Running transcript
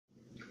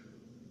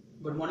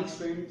Good morning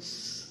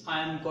students,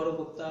 I am Gaurav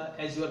Gupta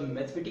as your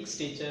mathematics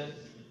teacher.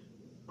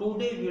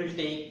 Today we will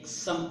take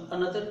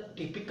another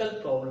typical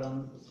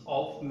problem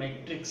of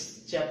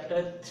matrix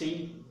chapter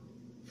 3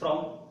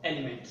 from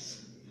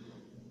elements.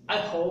 I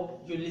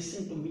hope you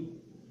listen to me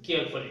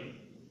carefully.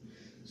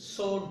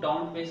 So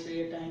don't waste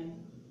your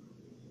time.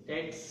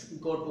 Let's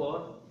go to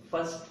our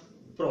first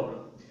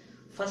problem.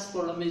 First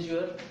problem is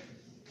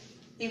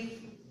if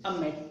a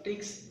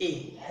matrix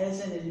A has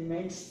an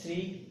elements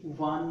 3,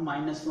 1,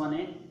 -1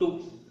 and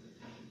 2.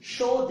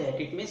 Show that.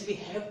 It means we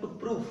have to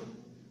prove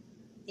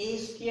A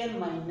square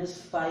minus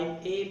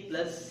 5A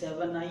plus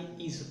 7I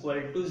is equal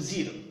to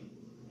 0.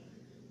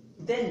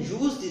 Then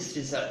use this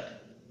result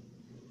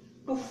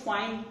to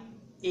find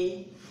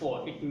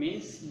A4. It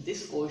means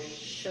this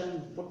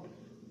question put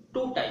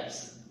two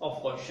types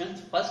of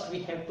questions. First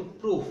we have to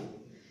prove.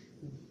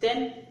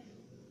 Then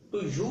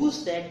to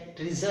use that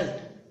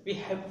result we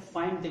have to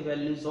find the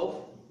values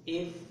of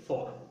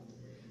A4.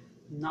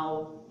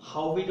 Now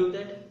how we do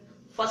that?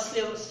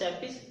 Firstly our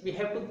step is we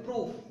have to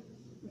prove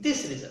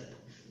this result.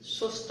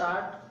 So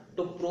start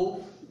to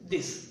prove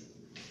this.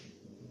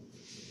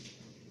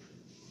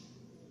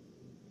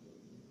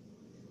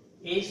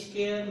 A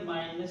square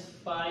minus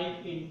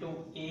 5 into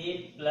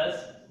A plus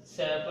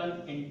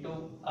 7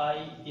 into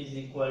I is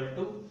equal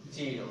to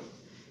 0.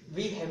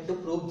 We have to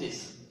prove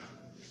this.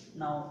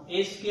 Now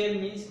A square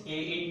means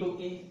A into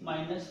A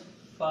minus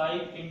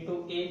 5 into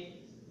A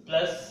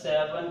plus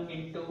 7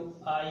 into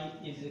I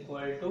is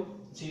equal to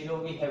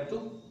 0. We have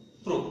to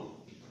prove.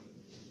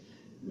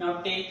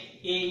 Now take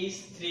A is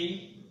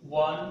 3,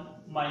 1,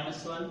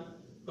 -1,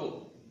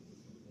 2.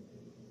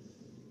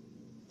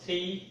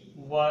 3,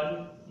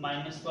 1,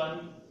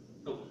 -1,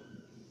 2.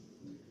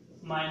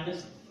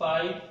 Minus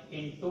 5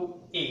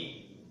 into A.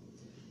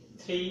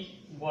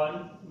 3,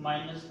 1,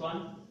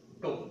 -1,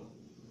 2.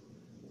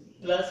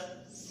 Plus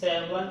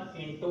 7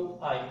 into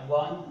I,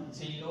 1,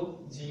 0,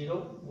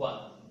 0,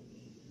 1.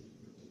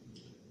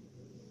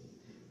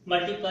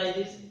 Multiply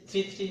this.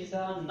 3 3s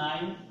are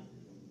 9,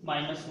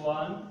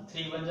 -1,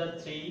 3 1s are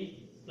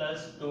 3, plus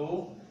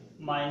 2,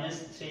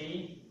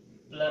 -3,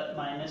 plus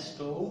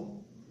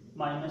 -2,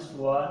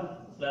 -1,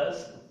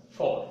 plus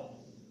 4.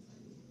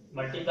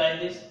 Multiply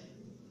this.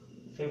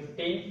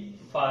 15,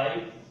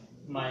 5,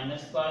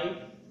 -5,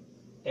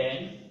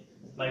 10.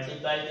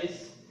 Multiply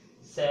this.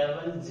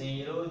 7,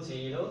 0,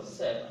 0,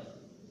 7.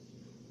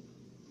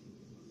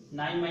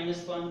 9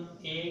 minus 1,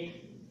 8,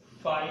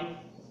 5,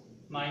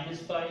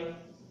 -5,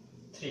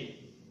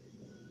 3.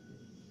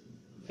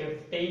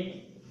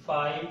 15,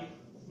 5,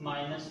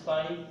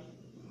 -5,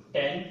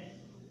 10,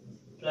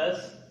 plus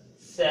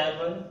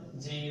 7,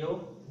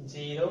 0,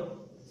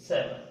 0,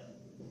 7.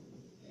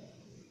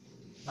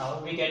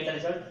 Now we get the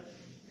result.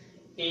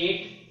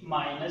 8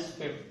 minus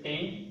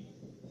 15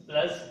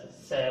 plus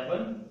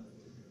 7,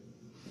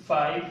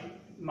 5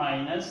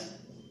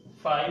 minus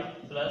 5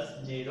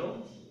 plus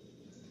 0,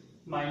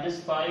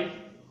 -5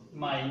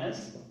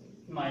 minus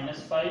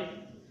 -5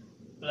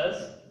 plus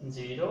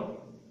 0,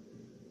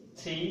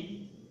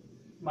 3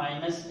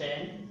 minus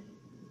 10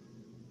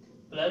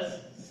 plus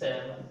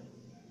 7.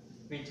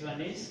 Which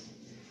one is?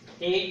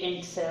 8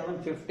 and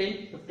 7,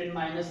 15. 15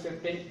 minus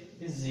 15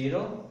 is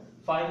 0.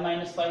 5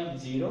 minus 5,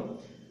 0.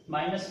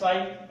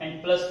 -5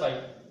 and plus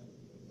 5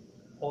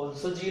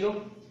 also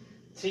 0.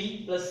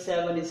 3 plus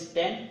 7 is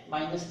 10,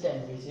 minus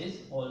 10 which is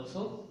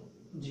also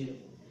 0.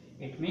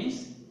 It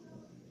means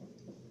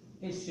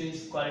it's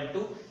equal to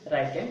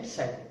right hand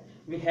side.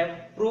 We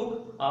have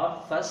proved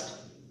our first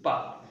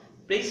part.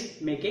 Please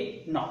make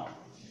a note.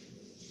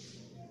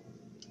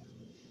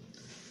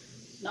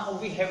 Now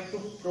we have to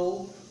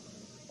prove,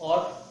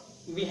 or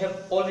we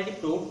have already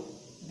proved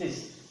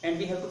this, and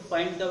we have to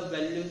find the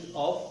values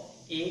of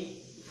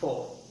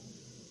A4.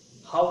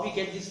 How we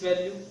get this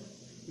value?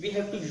 We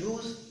have to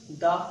use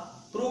the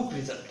proved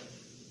result.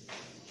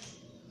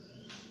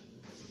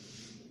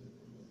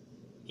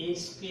 A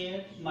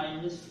square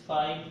minus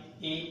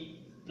 5A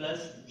plus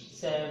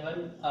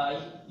 7I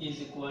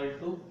is equal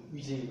to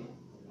 0.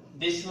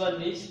 This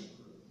one is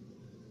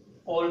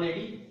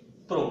already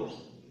proved.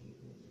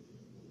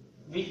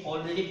 We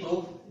already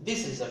proved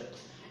this result,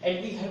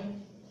 and we have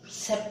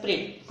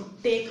separate to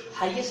take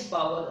highest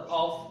power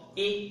of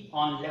A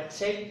on left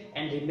side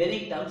and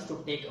remaining terms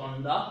to take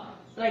on the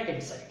right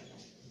hand side.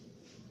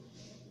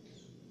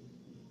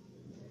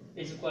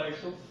 Is equal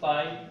to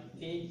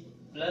 5A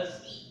plus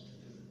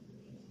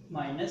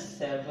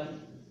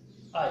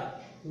 -7I.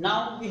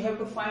 Now we have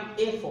to find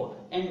A4,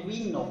 and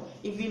we know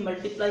if we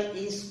multiply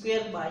A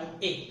square by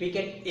A we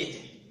get A3,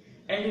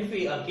 and if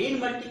we again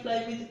multiply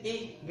with A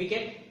we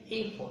get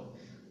A4.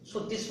 So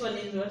this one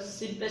is the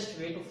simplest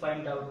way to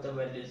find out the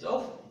values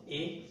of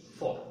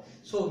A4.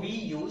 So we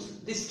use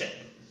this step.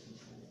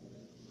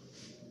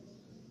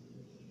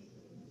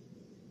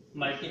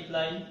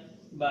 Multiply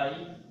by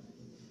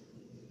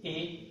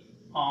A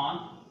on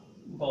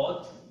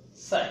both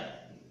sides.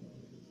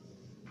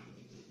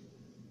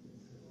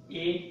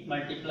 A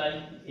multiply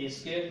A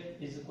square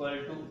is equal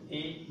to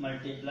A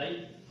multiply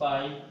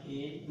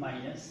 5A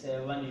minus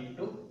 7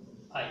 into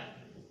I.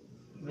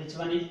 Which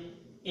one is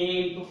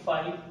a into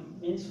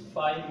 5 means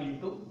 5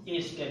 into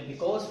a square,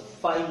 because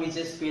 5 is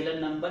a scalar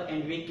number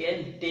and we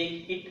can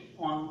take it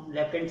on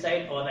left hand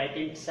side or right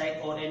hand side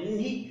or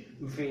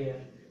anywhere,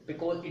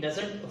 because it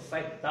doesn't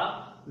affect the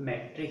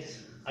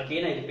matrix.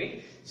 Again I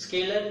repeat,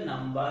 scalar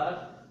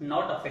number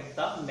not affect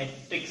the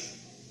matrix.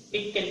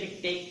 It can be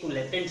taken to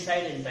left hand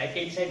side and right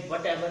hand side,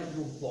 whatever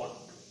you want.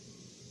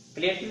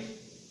 Clear to you?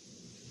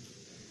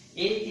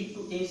 A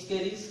into a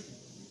square is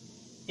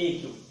a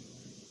cube.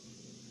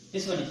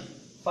 This one is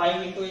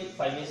 5 into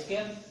 5a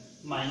square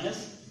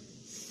minus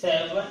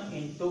 7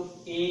 into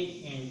a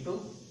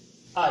into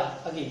I.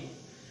 Again,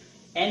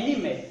 any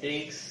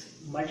matrix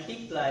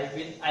multiplied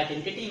with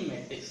identity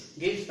matrix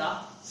gives the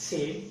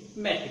same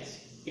matrix.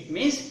 It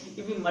means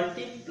if we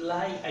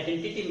multiply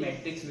identity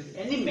matrix with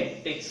any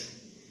matrix,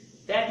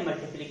 that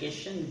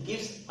multiplication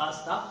gives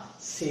us the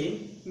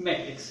same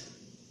matrix.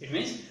 It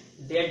means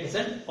that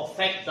doesn't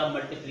affect the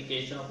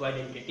multiplication of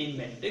identity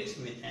matrix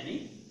with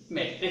any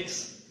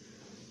matrix.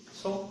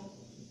 So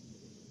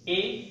a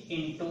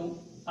into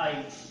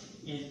I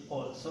is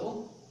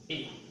also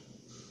a.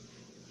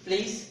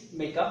 Please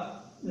make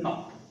a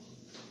note.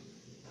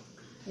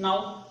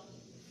 Now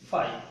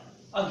 5.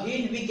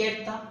 Again we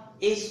get the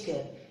a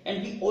square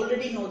and we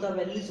already know the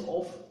values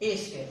of a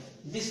square.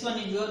 This one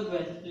is your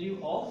value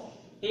of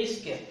a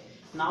square.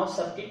 Now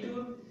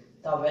substitute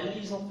the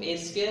values of a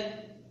square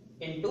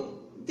into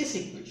this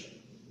equation.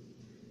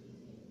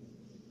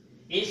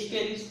 A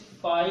square is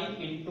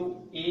 5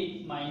 into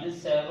a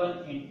minus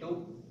 7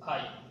 into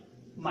I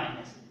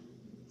minus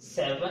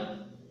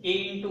 7 a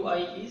into I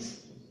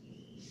is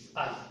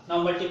I.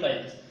 Now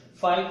multiply this.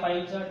 5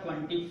 5s are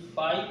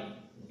 25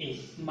 a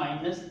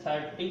minus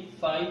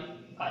 35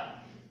 I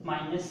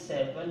minus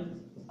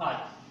 7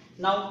 I.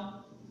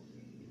 Now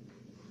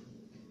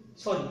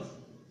 7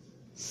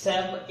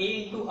 a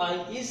into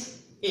I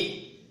is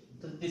a.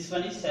 So this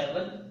one is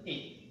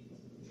 7a.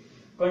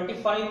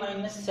 25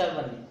 minus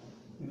 7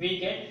 we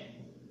get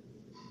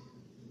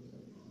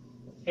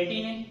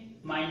 18a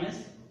minus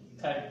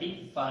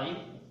 35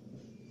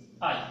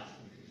 I.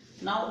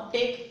 Now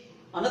take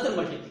another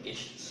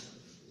multiplications.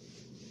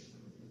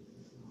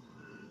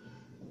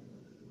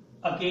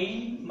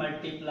 Again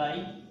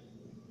multiply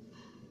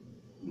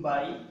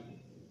by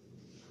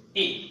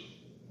a.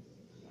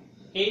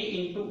 A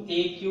into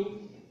a cube.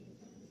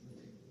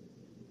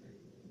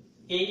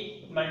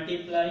 A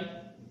multiply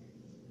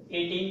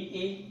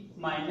 18a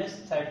minus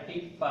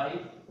 35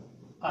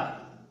 I.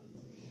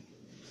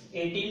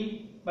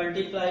 18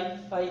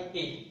 multiplied by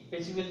a,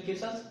 which will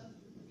give us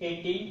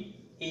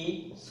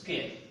 18a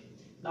square.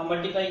 Now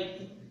multiply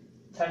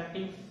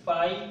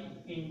 35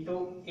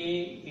 into a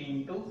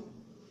into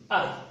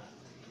I.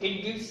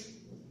 It gives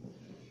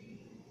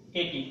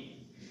 18.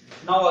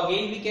 Now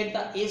again we get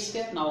the a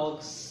square. Now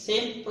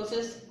same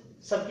process,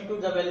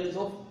 substitute the values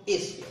of a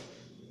square.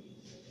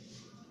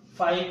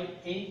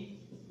 5a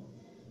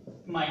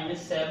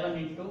minus 7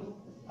 into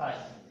I,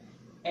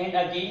 and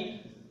again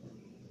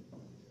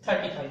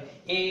 35.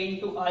 A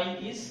into I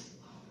is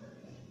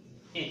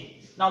a.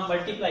 Now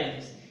multiply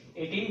this.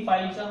 18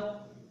 5s are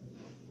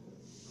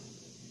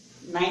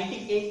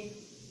 98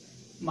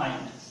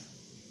 minus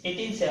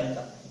 18 7s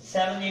are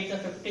 7 8s are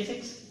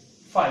 56.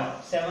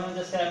 5 7 is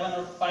a 7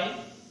 or 5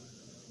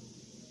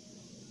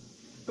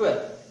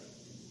 12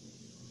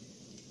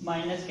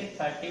 minus के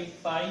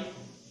 35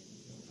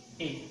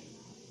 a.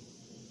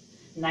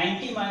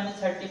 90 minus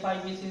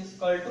 35 is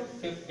equal to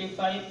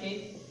 55a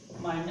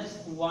minus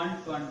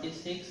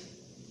 126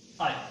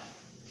 I.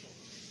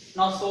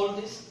 Now solve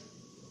this.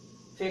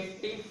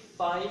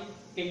 55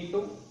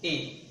 into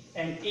a,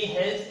 and a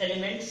has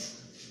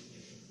elements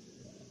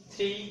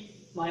 3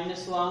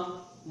 minus 1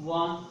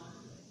 1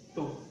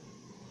 2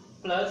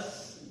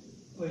 plus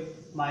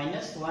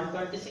minus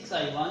 126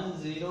 I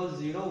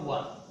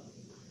 1001.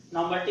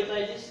 Now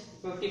multiply this.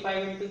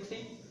 55 into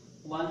 3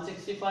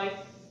 165.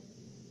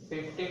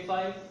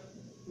 55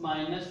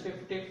 minus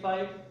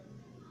 55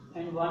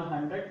 and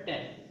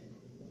 110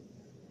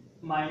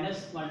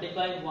 minus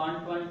multiply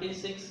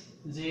 126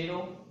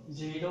 0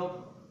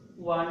 0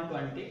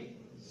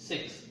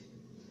 126.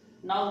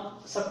 Now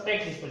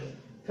subtract this one.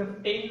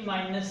 15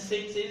 minus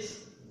 6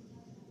 is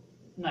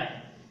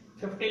 9.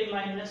 15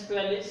 minus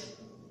 12 is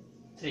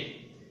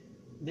 3.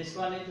 This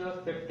one is your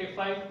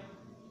 55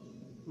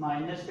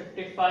 minus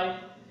 55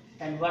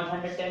 and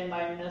 110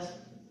 minus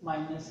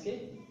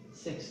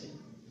 16.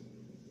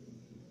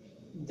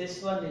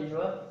 This one is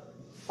your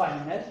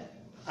final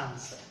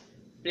answer.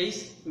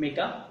 Please make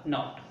a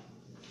note.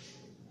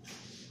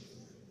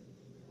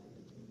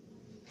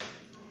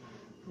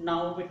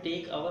 Now we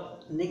take our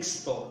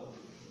next problem.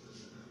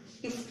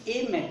 If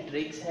a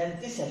matrix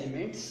has these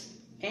elements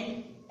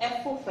and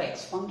f of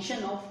x,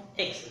 function of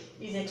x,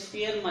 is x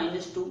square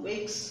minus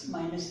 2x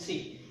minus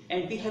 3,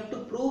 and we have to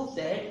prove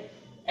that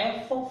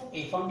f of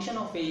a, function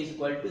of a, is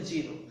equal to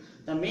 0.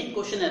 The main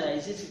question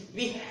arises,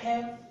 we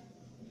have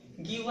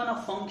given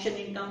a function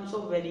in terms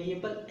of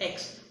variable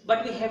x,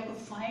 but we have to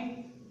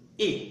find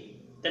a.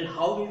 Then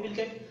how we will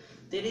get?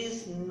 There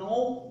is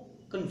no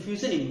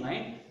confusion in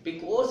mind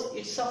because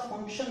it's a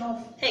function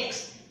of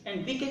x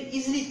and we can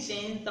easily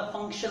change the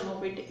function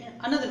of it in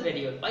another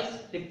variable by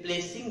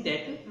replacing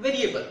that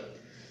variable.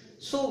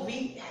 So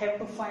we have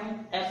to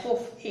find f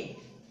of a.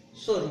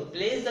 So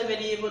replace the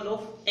variable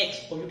of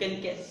x, or you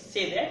can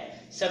say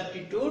that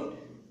substitute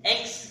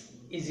x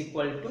is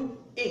equal to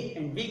a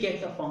and we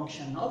get the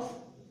function of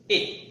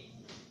a.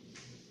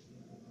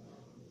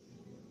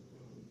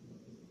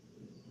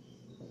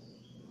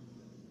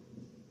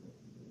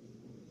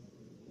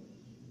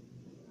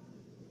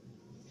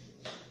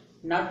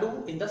 Now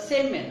do in the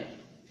same manner.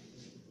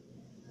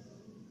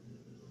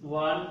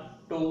 1,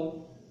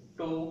 2,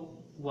 2,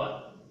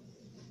 1.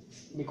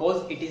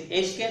 Because it is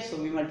a square, so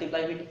we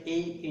multiply with a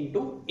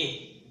into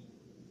a.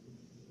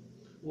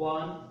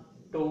 1,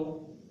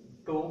 2,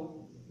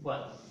 2,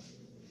 1.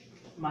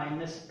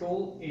 Minus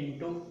 2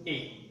 into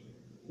a.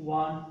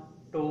 1,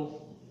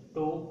 2, 2,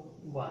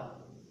 1.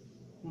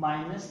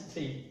 Minus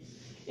 3.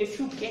 If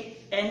you get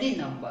any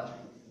number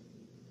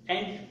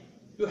and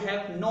you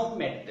have no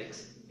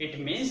matrix, it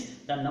means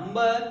the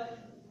number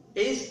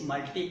is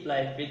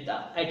multiplied with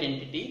the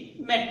identity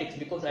matrix,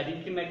 because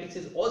identity matrix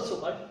is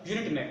also called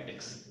unit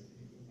matrix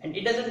and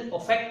it doesn't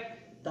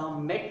affect the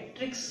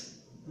matrix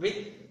with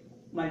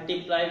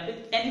multiplied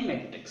with any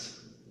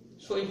matrix.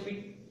 So if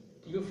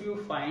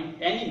you find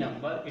any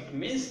number, it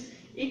means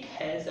it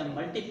has a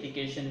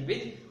multiplication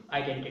with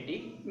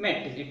identity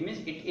matrix. It means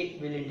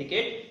it will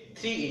indicate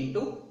 3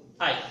 into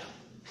I.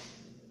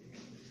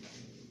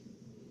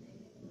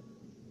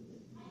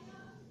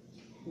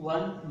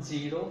 1,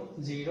 0,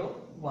 0,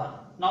 1.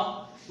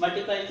 Now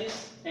multiply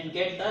this and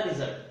get the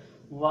result.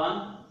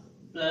 1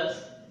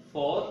 plus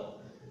 4,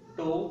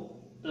 2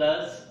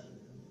 plus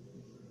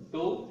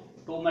 2,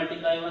 2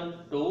 multiply 1,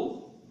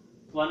 2,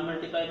 1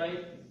 multiply by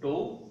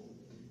 2,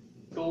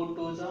 2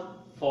 2 is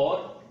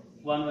 4,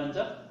 1 1 is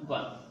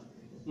 1.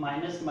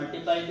 Minus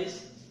multiply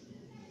this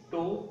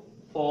 2,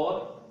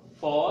 4,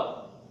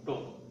 4, 2.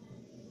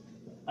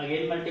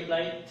 Again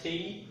multiply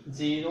 3,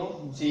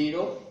 0,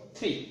 0,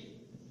 3.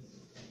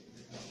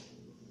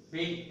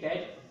 We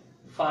get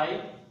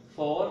 5,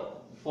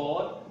 4,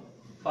 4,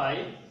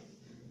 5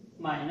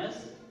 minus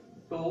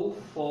 2,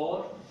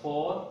 4,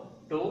 4,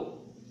 2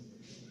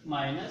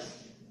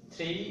 minus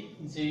 3,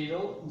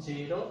 0,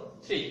 0,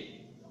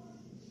 3.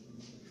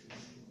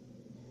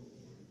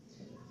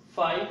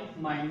 5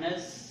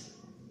 minus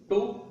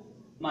 2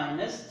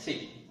 minus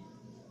 3.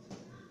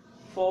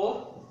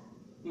 4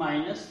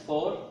 minus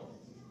 4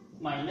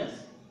 minus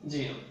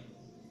 0.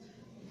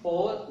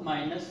 4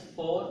 minus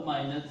 4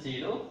 minus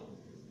 0.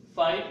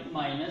 5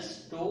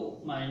 minus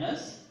 2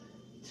 minus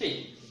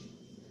 3.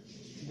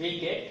 We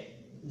get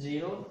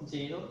 0,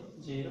 0,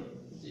 0,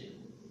 0,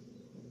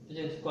 which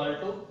is equal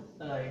to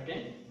the right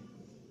hand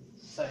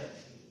side.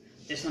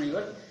 This one is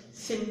your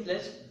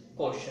simplest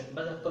question,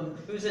 but the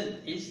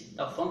confusion is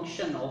the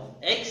function of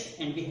x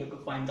and we have to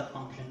find the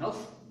function of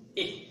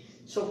a.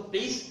 So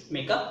please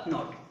make a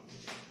note.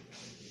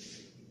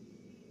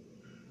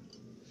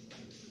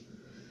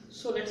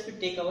 So let's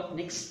take our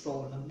next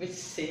problem, which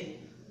say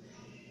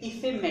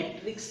if a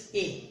matrix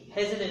A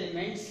has an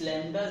elements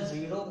lambda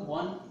 0,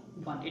 1,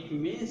 1, it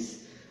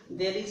means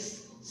there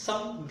is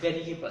some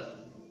variable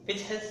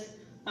which has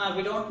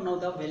we don't know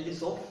the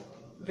values of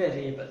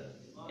variable,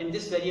 and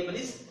this variable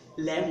is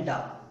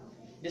lambda.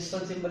 This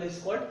one symbol is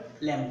called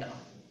lambda.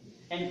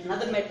 And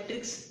another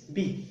matrix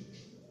B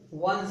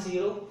 1,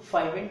 0,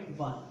 5 and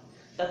 1.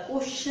 The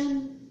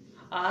question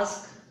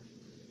asks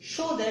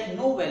show that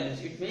no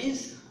values. It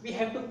means we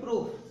have to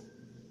prove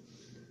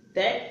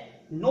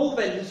that no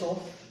values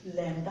of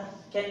lambda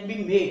can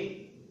be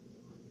made.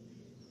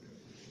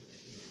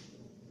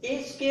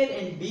 A square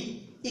and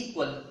B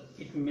equal.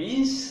 It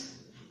means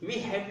we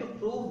have to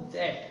prove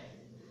that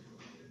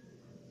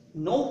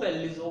no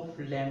values of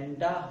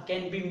lambda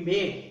can be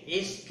made.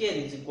 A square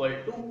is equal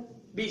to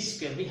B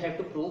square. We have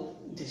to prove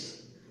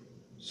this.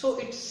 So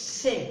it's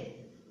same.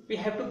 We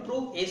have to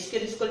prove A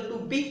square is equal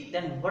to B.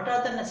 Then what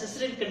are the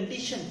necessary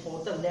conditions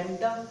for the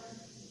lambda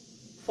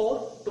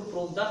to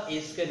prove the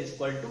A square is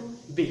equal to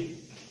B?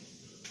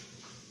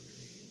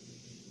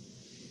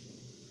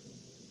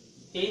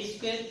 A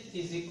square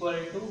is equal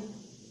to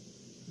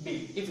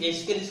B. If A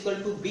square is equal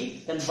to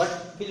B, then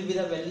what will be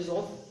the values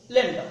of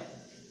lambda?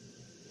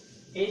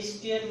 A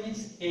square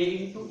means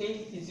A into A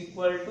is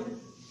equal to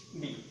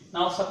B.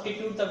 Now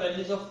substitute the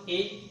values of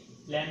A.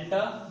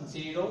 Lambda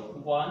 0,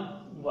 1,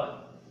 1.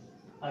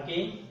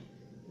 Again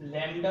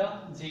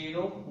lambda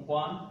 0,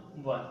 1,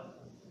 1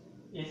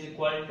 is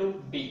equal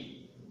to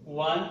B.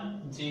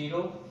 1,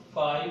 0,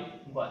 5,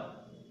 1.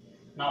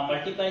 Now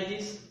multiply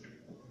this.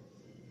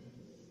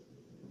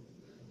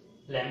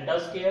 Lambda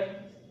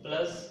square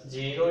plus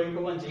 0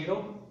 into 1,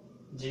 0,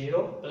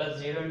 0 plus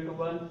 0 into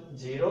 1,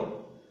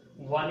 0,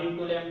 1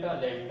 into lambda,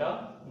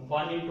 lambda,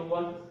 1 into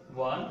 1,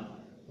 1,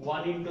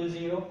 1 into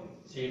 0,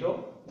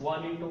 0,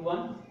 1 into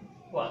 1,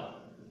 1.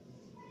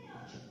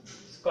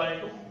 Equal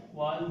to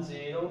 1,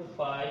 0,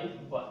 5,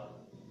 1.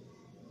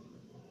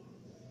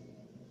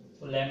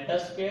 So lambda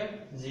square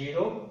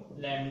 0,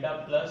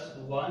 lambda plus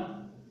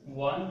 1,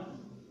 1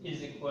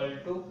 is equal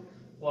to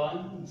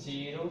 1,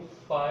 0,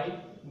 5,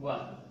 1.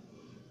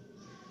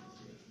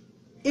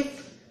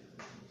 If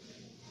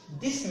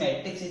this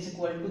matrix is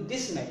equal to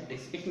this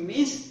matrix, it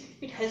means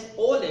it has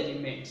all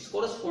elements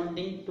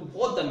corresponding to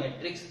both the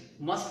matrix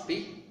must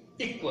be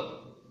equal.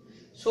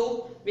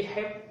 So we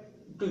have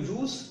to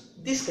use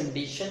this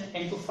condition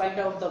and to find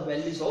out the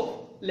values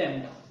of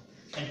lambda.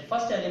 And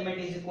first element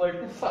is equal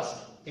to first.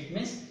 It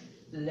means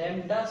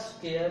lambda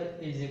square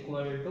is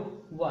equal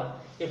to 1.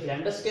 If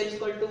lambda square is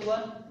equal to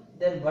 1,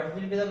 then what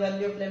will be the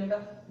value of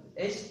lambda?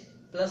 Is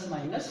plus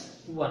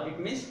minus 1. It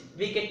means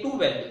we get two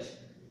values,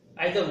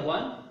 either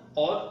 1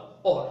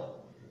 or.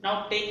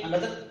 Now take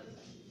another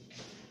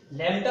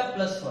lambda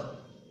plus 1.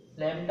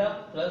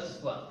 Lambda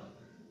plus 1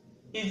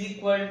 is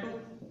equal to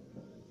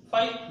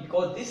 5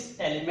 because this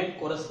element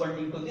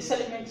corresponding to this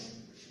elements.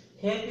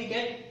 Here we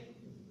get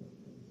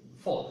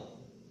 4.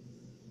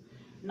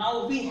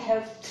 Now we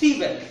have three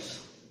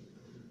values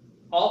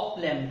of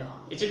lambda.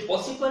 Is it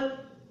possible?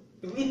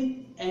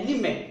 In any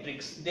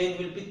matrix there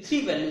will be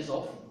three values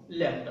of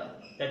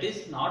lambda. That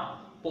is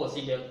not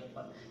possible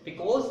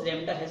because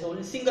lambda has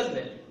only single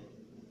value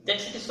that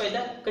satisfies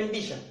the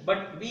condition,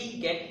 but we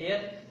get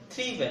here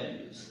three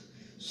values.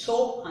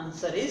 So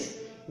answer is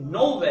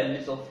no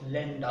values of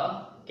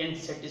lambda can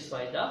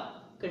satisfy the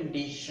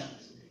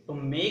conditions to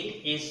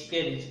make a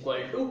square is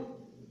equal to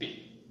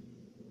b.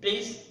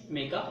 Please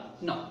make a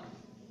note.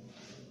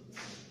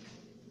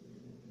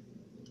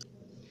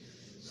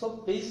 So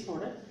please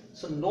note it.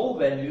 So no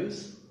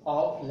values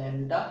of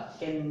lambda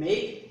can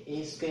make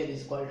a square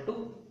is equal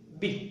to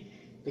b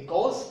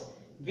because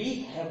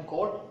we have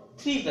got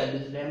three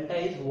values. Lambda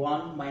is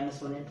 1,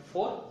 minus 1 and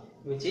 4,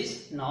 which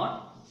is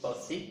not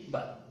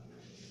possible.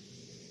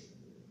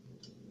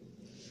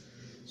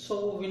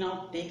 So we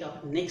now take our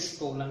next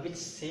problem, which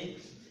says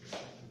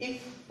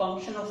if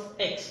function of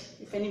x,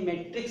 if any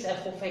matrix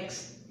f of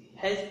x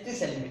has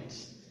these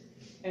elements,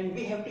 and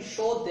we have to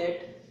show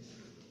that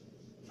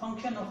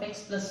function of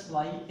x plus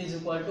y is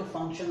equal to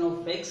function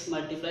of x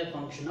multiply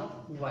function of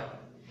y.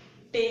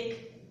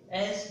 Take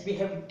as we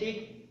have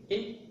did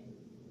in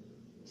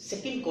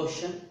second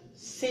question,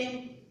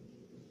 same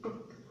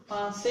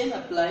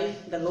apply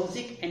the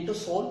logic and to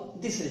solve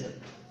this result.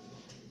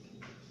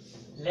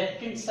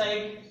 Left hand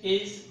side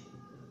is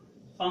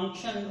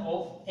function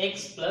of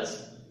x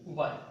plus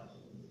y,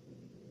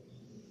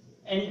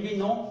 and we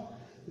know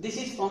this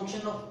is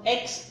function of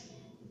x.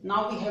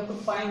 Now we have to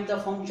find the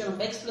function of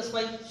x plus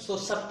y, so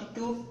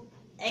substitute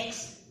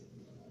x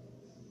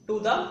to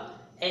the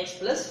x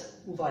plus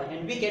y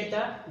and we get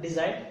the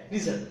desired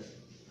result.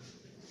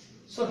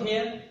 So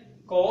here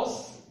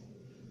cos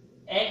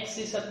x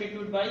is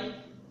substituted by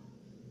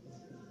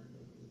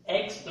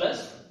x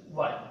plus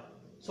y,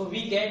 so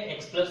we get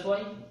x plus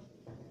y,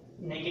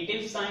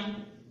 negative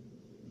sign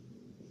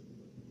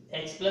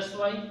x plus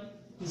y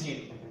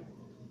 0,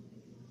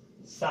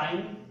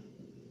 sin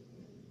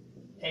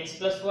x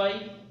plus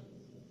y,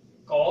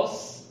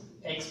 cos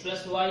x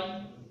plus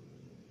y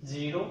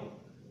 0,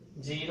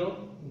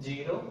 0,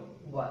 0,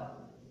 1.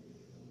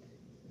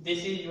 This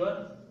is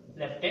your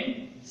left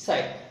hand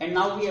side, and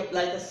now we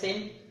apply the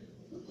same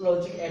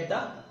logic at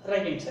the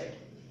right hand side.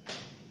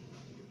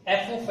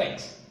 F of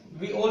x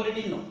we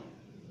already know.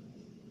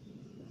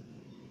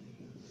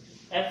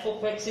 F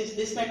of x is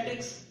this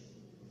matrix,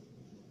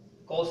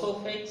 cos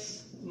of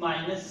x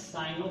minus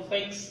sin of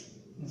x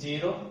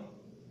 0,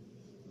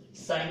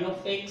 sin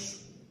of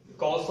x,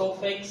 cos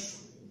of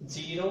x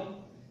 0,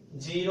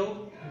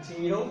 0,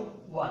 0,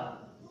 1.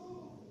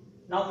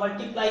 Now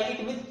multiply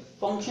it with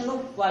function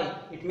of y.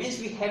 It means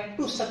we have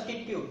to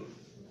substitute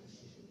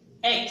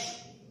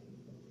x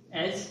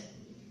as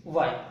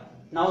y.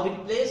 Now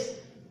replace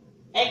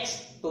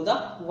x to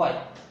the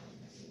y.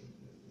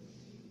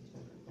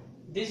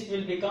 This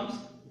will become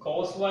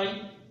cos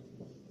y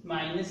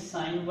minus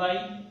sin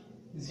y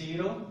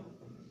 0,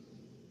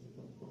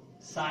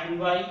 sin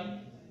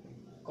y,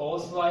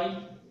 cos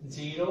y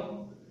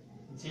 0,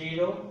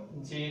 0,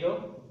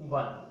 0,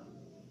 1,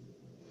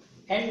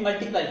 and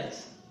multiply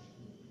this.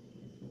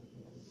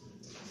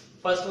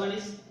 First one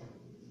is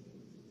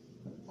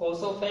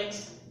cos of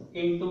x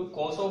into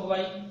cos of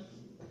y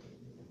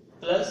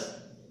plus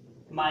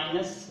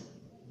minus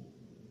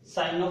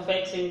sin of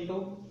x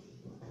into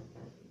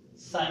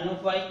sin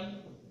of y,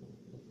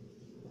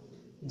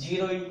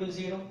 0 into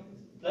 0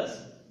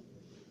 plus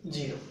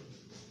 0.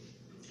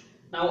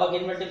 Now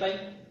again multiply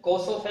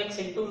cos of x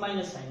into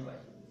minus sin y,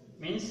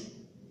 means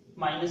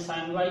minus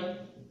sin y,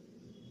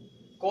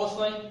 cos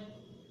y,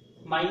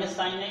 minus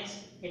sin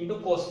x into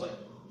cos y,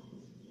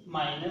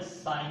 minus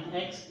sin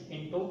x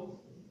into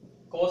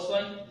cos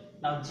y.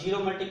 Now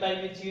 0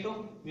 multiply with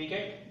 0, we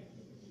get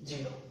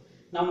 0.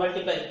 Now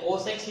multiply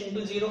cos x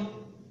into 0,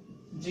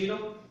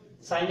 0,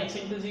 sin x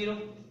into 0,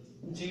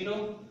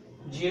 0,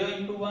 0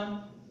 into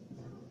 1,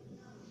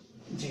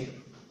 0.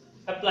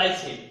 Apply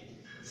same.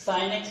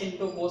 Sin x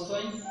into cos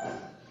y,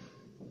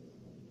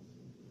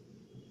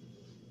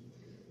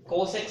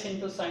 cos x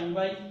into sin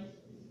y,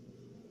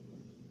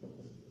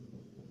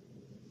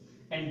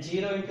 and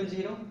 0 into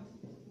 0,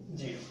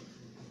 0.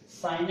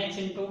 Sin x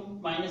into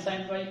minus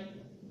sin y,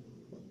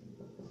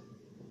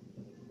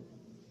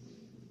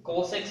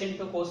 cos x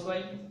into cos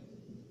y,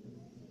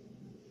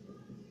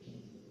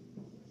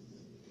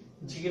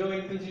 0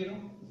 into 0,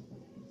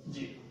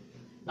 0.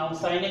 Now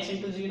sin x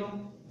into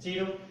 0,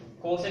 0,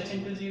 cos x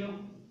into 0,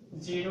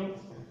 0,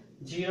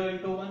 0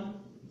 into 1,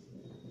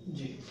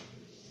 0,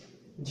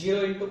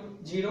 0 into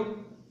 0,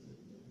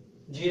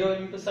 0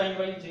 into sin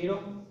y, 0,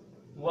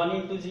 1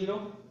 into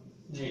 0,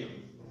 0,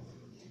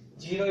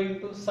 0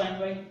 into sin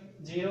y,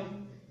 0,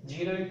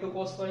 0 into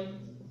cos y,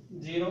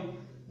 0,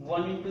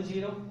 1 into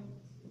 0,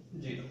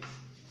 0,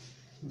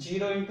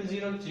 0 into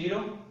 0,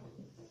 0,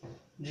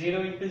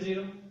 0 into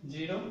 0,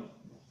 0,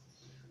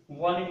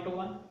 1 into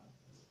 1,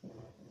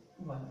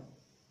 1.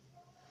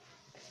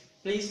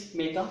 Please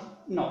make a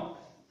note.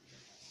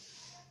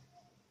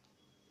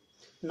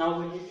 Now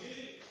we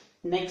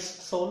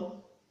next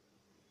solve.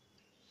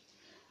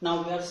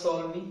 Now we are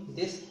solving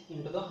this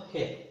into the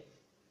here.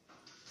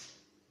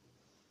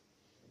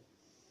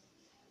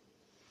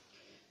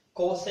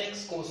 Cos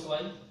x cos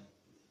y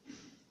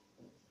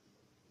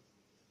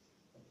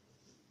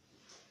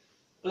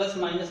plus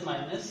minus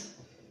minus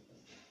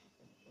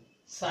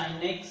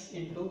sin x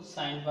into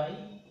sin y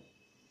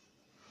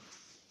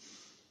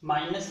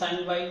minus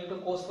sin y into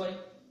cos y,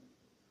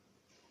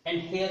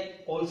 and here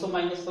also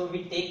minus, so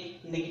we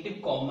take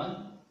negative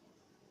common.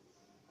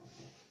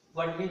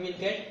 What we will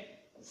get?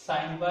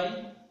 Sin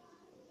y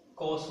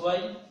cos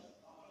y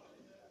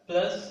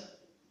plus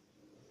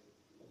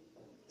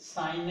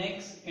sin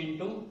x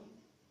into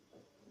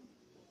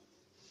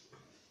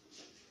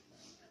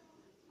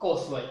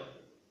cos y.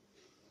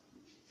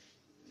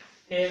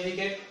 Here we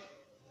get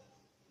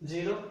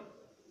 0.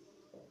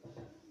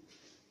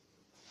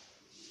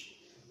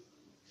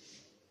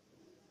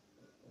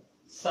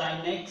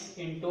 Sin x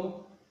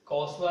into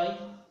cos y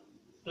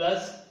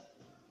plus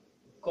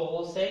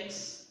cos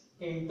x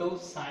into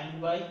sin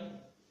y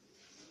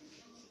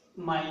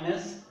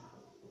minus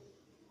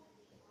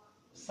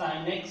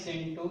sin x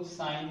into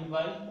sin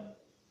y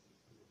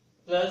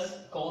plus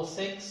cos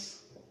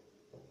x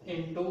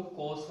into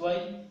cos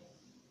y,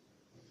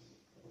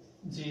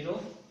 0.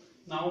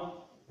 Now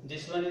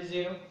this one is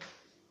 0,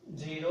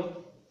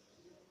 0,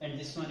 and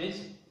this one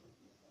is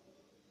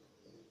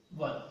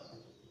 1.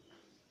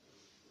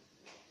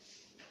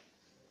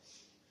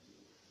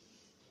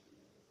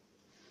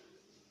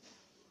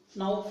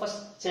 Now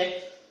first check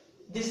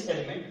this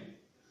element.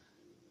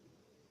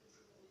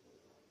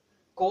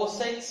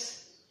 Cos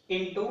x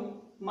into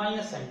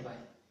minus sin y.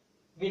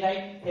 We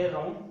write here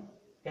wrong.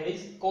 Here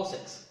is cos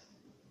x.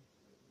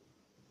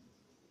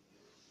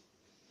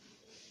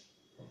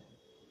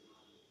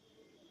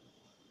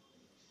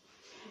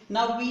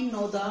 Now we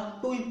know the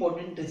two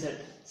important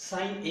results,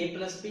 sin a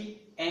plus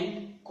b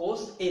and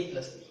cos a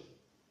plus b.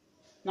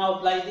 Now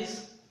apply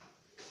this.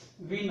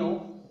 We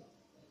know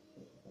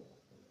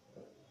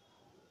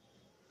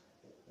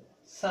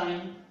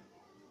sin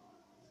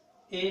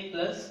a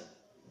plus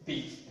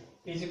b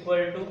is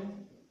equal to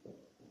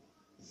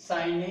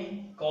sin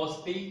a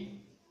cos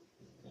b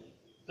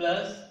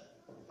plus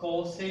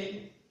cos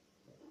a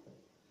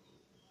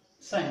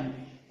sin b.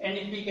 And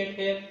if we get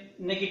here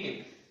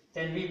negative,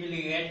 then we will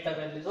get the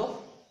values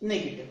of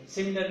negative.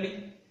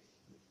 Similarly,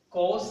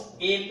 cos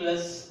a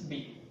plus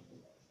b,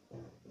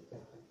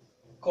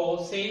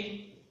 cos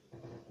a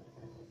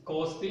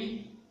cos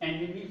b,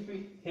 and if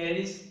we, here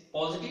is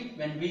positive,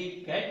 when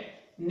we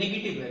get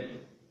negative value,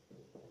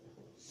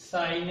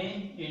 sin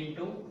a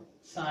into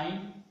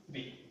sin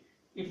b.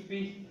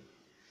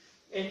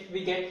 If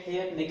we get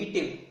here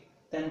negative,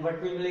 then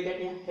what we will get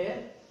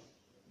here?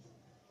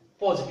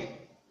 Positive.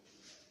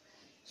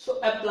 So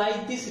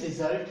apply this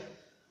result.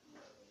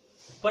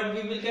 But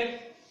we will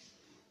get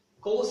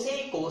cos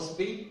a cos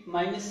b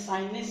minus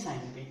sin a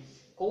sin b.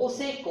 Cos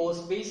a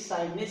cos b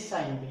sin a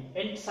sin b,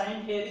 and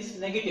sin here is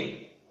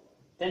negative.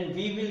 Then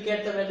we will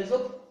get the values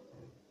of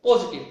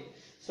positive.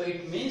 So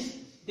it means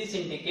this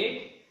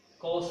indicates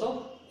cos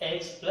of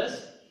x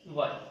plus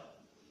y.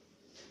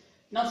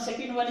 Now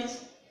second one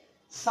is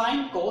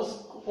sin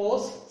cos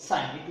cos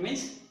sin. It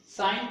means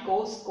sin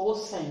cos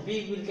cos sin.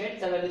 We will get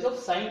the values of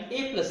sin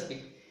a plus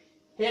b.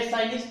 Here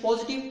sin is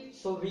positive,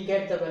 so we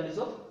get the values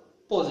of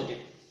positive.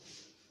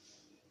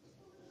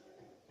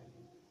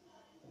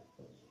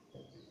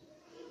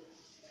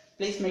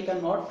 Please make a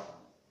note.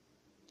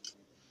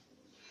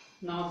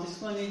 Now this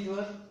one is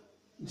your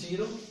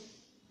 0,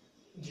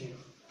 0.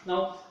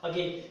 Now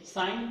again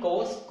sin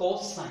cos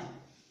cos sin,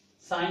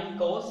 sin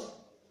cos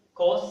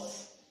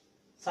cos,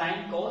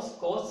 sin cos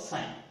cos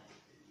sin,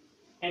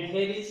 and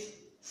here is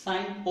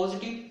sin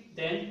positive,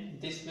 then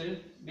this will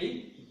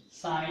be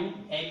sin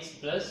x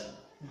plus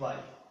y.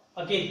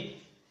 Again,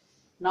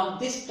 now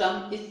this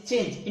term is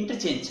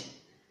interchange.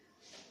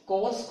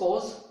 Cos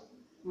cos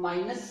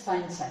minus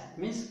sin sin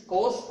means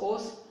cos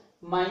cos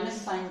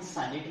minus sin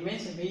sin. It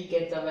means we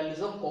get the values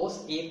of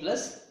cos a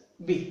plus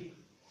b.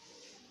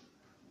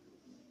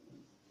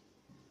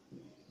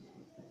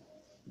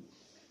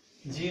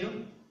 Zero.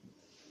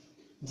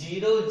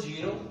 0,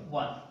 0,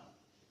 1.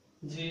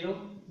 0,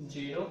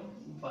 0,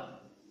 1.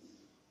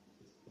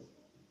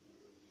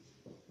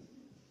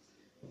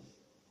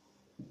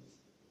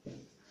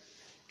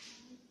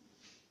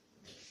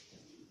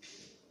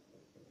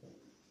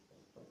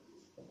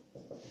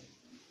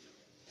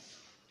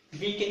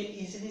 We can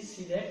easily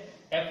see that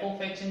f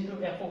of x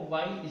into f of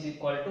y is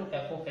equal to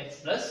f of x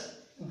plus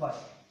y.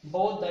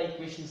 Both the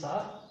equations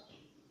are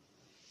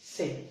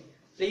same.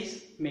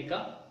 Please make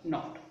a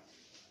note.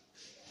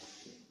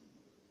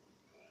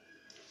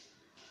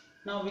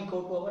 Now we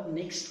go to our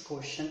next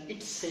question.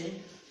 It said,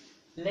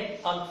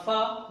 let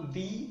alpha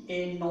be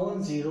a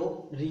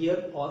non-zero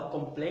real or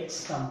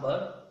complex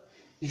number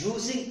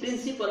using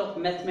principle of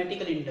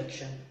mathematical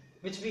induction,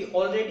 which we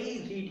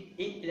already read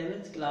in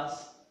 11th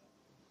class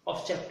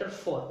of chapter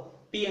 4,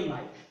 PMI,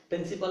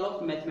 principle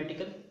of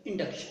mathematical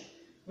induction.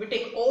 We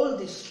take all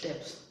these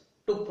steps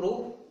to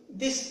prove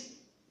this.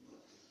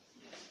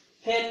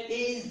 Here A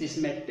is this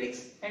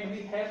matrix and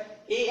we have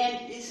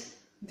AN is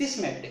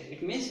this matrix.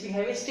 It means we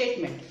have a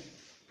statement.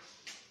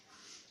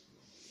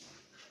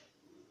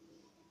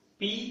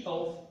 P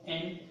of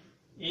n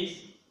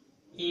is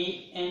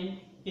AN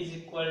is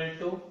equal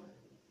to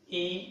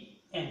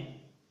AN.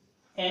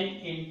 N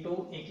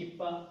into a की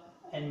power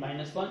n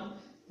minus 1,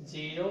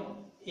 0,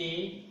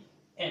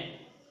 AN.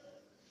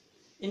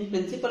 In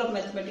principle of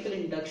mathematical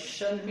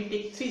induction, we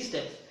take 3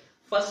 steps.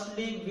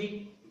 Firstly,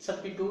 we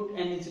substitute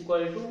n is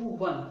equal to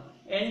 1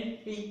 and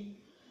we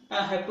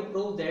have to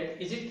prove that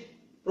is it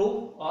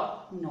proof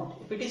or not.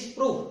 If it is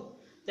proof,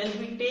 then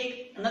we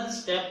take another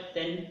step,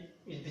 then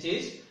which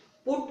is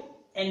put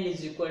n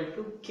is equal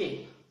to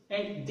k,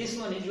 and this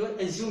one is your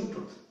assumed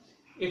truth.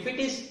 If it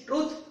is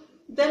truth,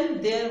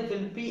 then there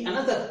will be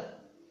another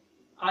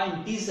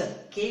integer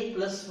k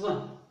plus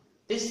 1.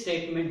 This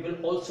statement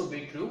will also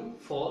be true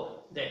for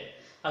that.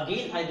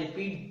 Again, I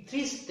repeat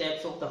 3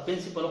 steps of the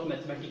principle of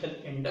mathematical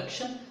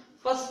induction.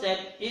 First step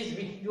is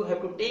you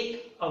have to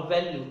take a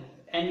value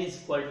n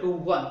is equal to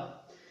 1,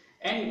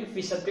 and if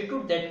we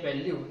substitute that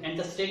value and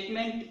the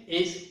statement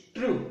is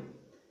true,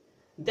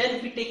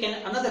 then we take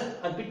another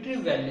arbitrary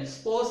value.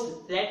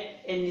 Suppose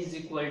that n is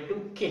equal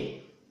to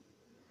k.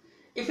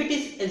 If it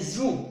is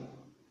assumed,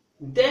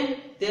 then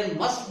there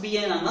must be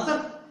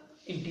another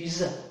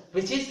integer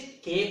which is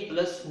k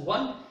plus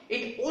 1.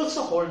 It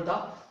also holds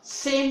the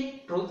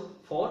same truth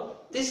for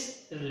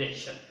this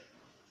relation.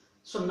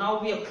 So now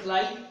we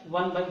apply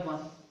one by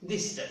one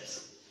these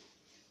steps.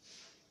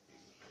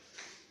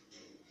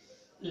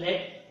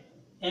 Let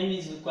n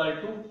is equal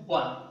to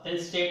 1, then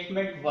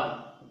statement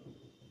 1.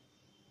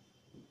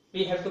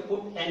 We have to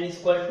put n is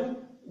equal to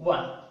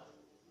 1.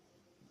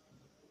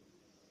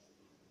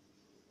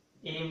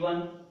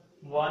 A1,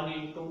 1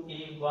 into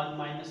A1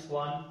 minus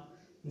 1,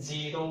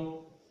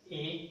 0,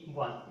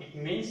 A1. It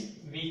means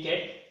we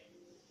get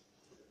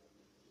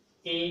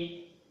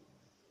A1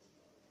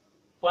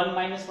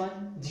 minus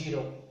 1,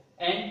 0,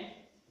 and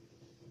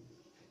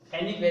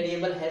any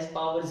variable has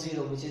power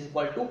 0 which is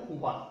equal to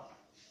 1.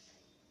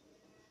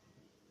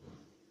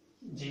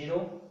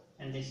 0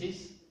 and this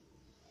is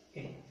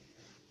A.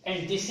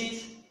 And this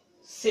is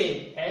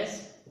same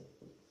as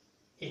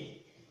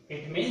A.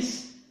 It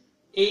means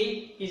A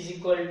is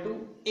equal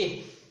to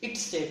A. Its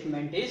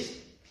statement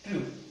is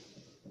true.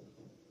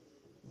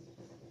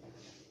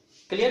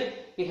 Clear?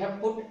 We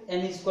have put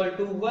n is equal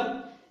to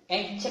 1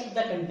 and check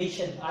the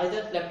condition.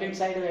 Either left hand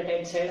side or right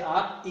hand side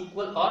are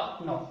equal or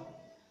not.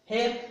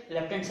 Here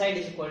left hand side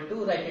is equal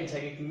to right hand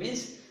side. It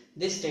means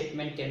this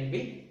statement can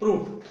be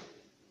proved.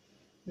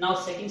 Now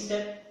second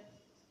step.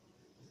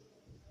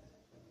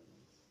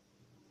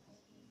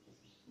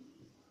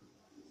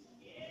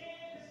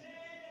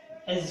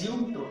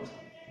 Assume truth.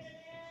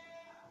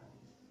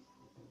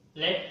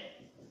 Let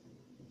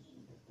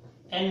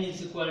n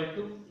is equal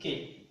to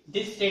k.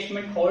 This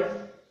statement holds.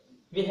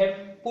 We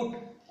have put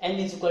n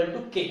is equal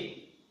to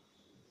k.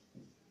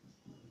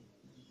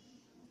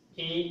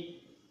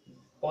 A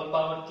whole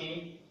power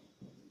k,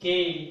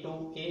 k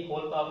into a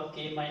whole power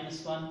k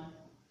minus 1,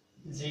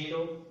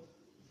 0,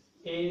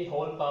 a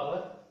whole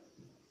power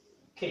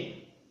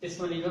k. This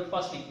one is your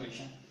first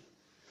equation.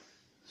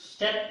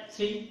 Step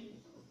 3.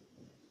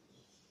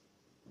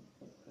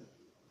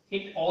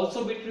 It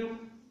also be true.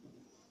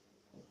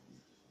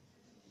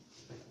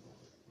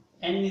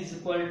 N is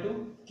equal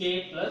to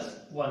k plus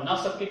 1. Now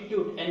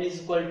substitute n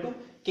is equal to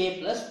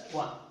k plus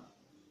 1.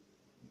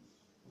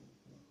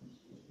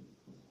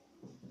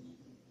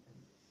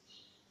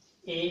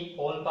 A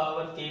whole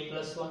power k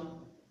plus 1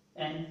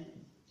 and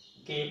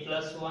k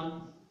plus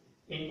 1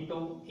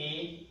 into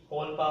a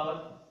whole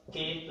power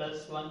k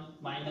plus 1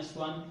 minus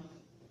 1,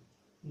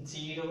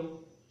 0,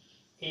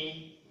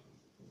 a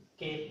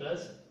k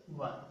plus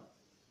 1.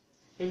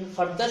 If we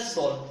further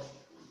solve,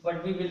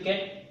 what we will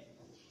get?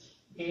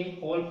 A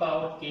whole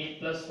power k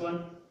plus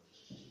 1,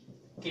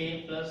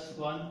 k plus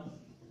 1,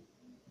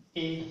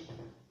 a.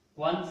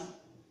 Once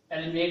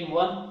eliminate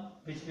 1,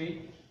 which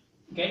we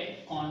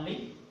get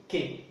only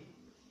k.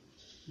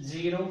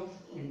 0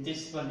 and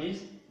this one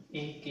is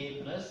a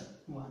k plus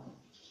 1.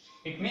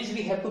 It means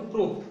we have to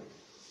prove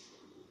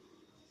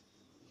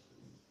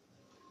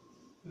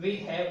we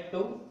have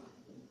to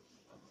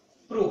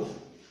prove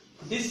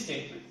this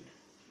statement.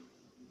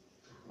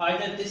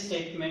 Either this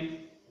statement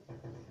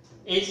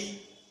is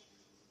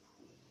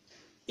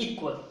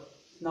equal.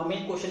 Now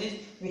main question is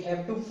we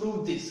have to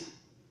prove this.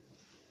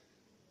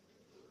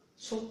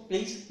 So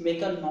please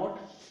make a note.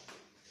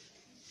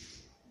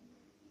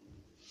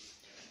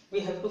 We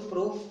have to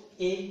prove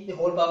a the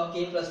whole power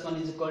k plus 1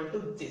 is equal to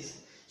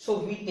this. So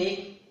we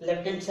take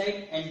left hand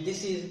side and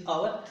this is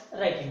our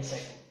right hand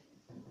side.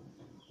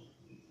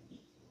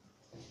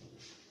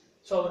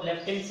 So our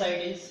left hand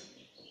side is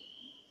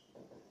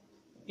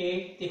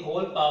a the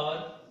whole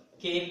power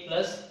k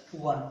plus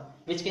 1,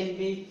 which can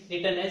be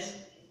written as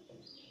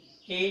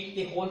a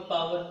the whole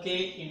power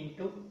k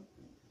into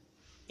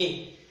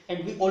a,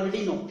 and we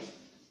already know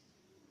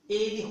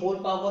a the whole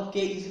power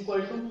k is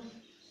equal to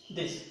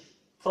this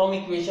from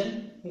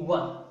equation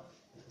 1.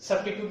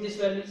 Substitute these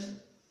values.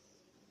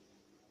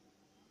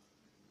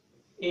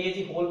 A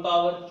the whole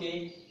power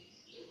k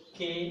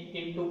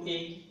into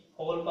a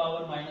whole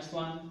power minus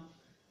 1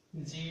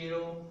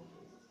 0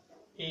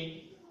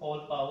 a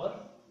whole power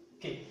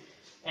k,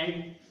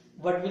 and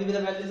what will be the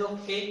values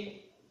of k?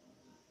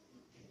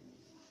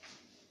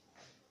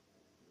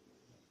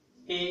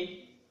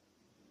 A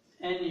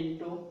n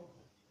into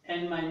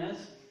n minus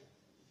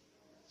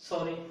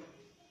sorry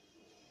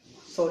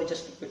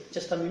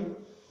just a minute.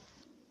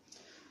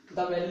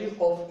 The value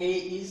of a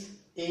is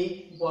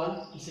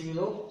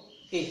a10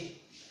 a.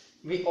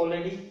 We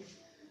already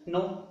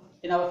know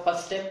in our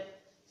first step.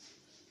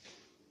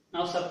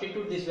 Now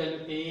substitute this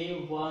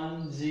value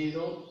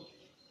a10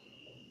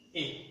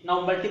 a.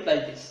 Now multiply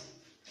this.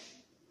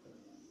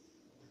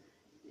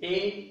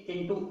 A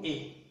into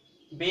a.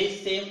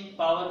 Base same,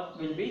 power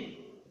will be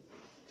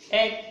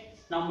add.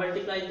 Now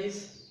multiply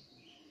this.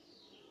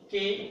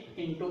 K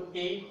into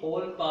a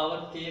whole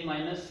power k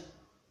minus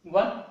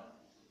 1.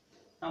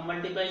 Now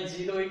multiply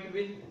 0 it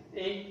with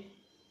a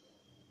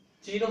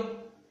 0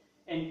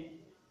 and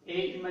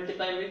a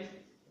multiply with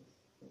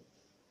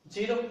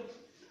 0.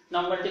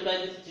 Now multiply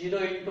this 0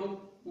 into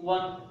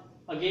 1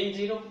 again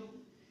 0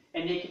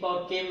 and a to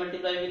power k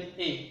multiply with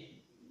a.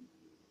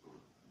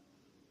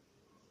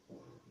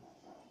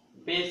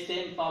 Base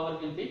same, power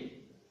will be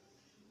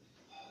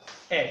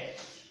add.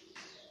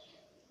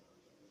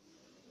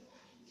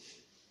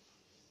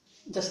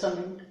 Just a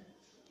minute.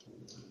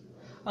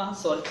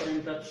 Sorry for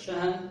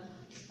interruption.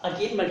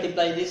 Again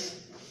multiply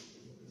this.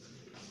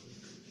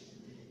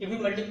 If we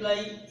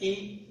multiply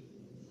a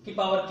to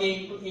power k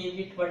into a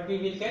with what we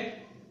will get?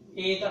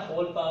 A the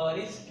whole power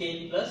is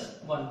k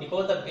plus 1,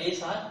 because the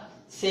base are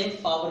same,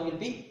 power will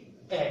be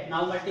add.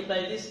 Now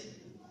multiply this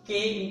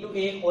k into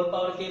a whole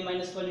power k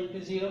minus 1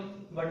 into 0.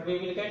 What we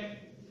will get?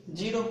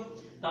 0.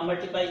 Now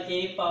multiply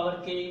a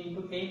power k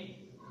into a,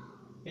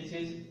 which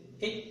is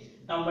a.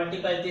 Now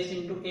multiply this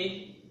into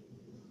a,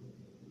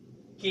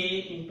 k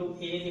into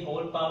a the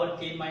whole power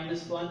k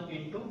minus 1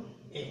 into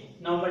a.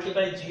 Now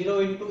multiply 0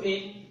 into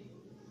a,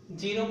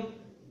 0,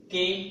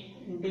 k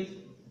into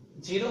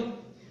 0.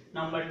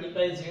 Now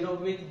multiply 0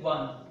 with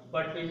 1.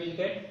 What we will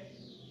get?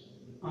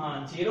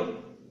 0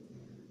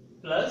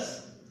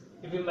 plus,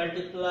 if we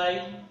multiply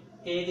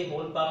a the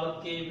whole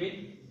power k with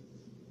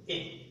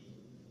a.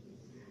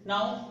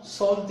 Now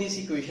solve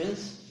these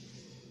equations.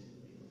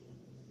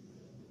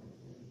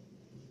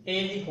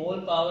 A the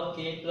whole power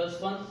k plus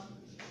 1.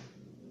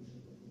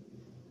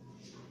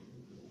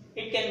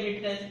 It can be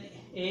written as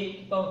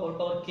a power whole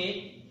power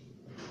k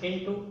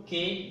into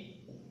k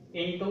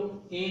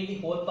into a the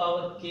whole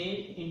power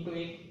k into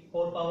a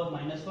whole power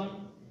minus 1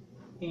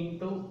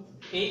 into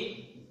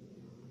a.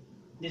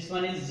 This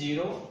one is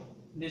 0.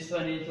 This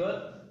one is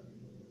your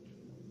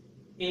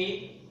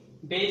a.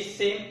 Base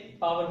same,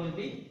 power will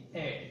be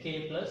add,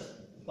 k plus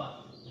 1.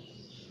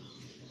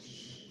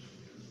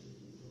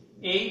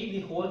 A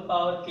the whole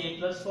power k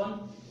plus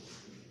 1.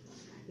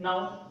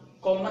 Now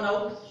common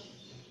out.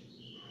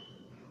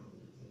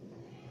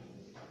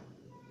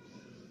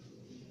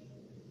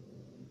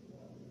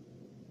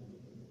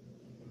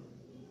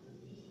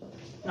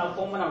 Now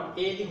common out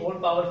a the whole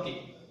power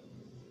k.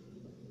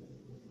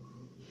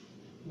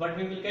 What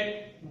we will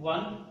get?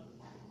 1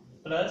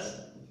 plus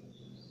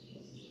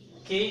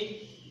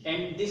k,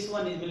 and this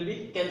one will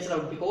be cancelled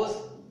out, because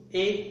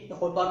a the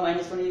whole power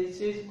minus 1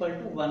 is equal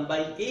to 1 by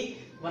a.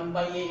 1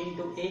 by a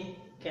into a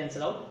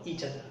cancel out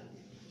each other.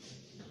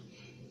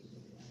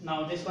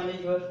 Now this one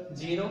is your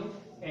 0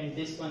 and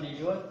this one is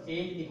your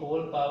a the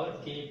whole power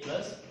k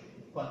plus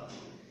 1.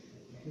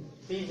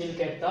 We will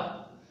get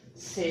the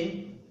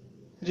same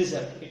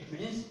result. It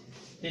means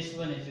this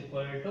one is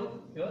equal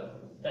to your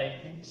right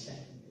hand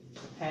side.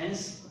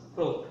 Hence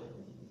proved.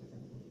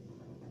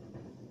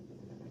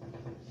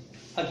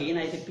 Again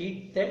I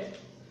repeat that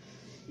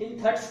in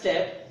third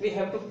step we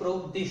have to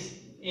prove this.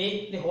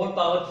 A the whole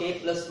power k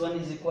plus 1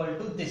 is equal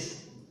to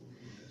this.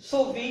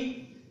 So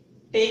we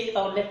take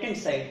our left hand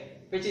side,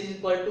 which is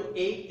equal to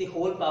a the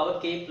whole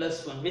power k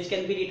plus 1, which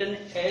can be written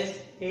as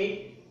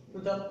a to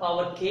the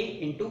power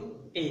k into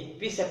a.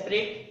 We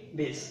separate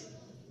base.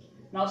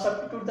 Now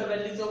substitute the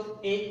values of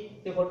a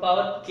the whole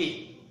power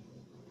k.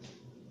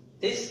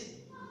 this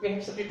we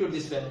have substitute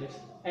these values,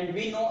 and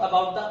we know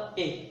about the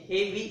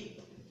a we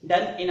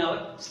done in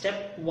our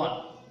step 1,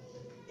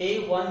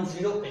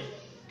 a10a.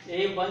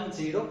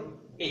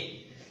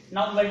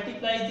 Now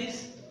multiply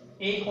this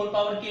a whole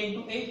power k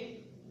into a,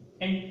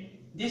 and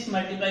this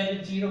multiply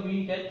with 0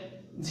 we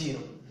get 0.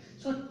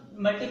 So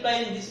multiply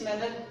in this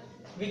manner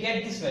we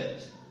get these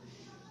values.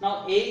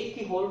 Now a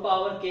की whole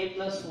power k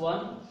plus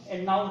 1,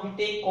 and now we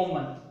take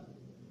common.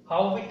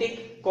 How we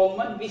take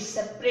common? We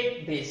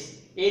separate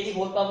base, a the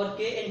whole power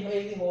k and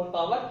a the whole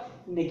power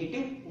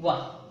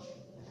 -1.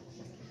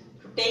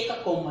 To take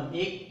a common,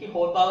 a की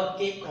whole power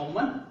k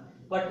common,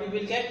 what we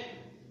will get?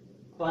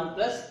 1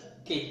 plus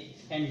k,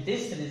 and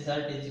this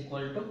result is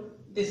equal to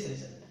this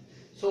result.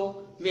 So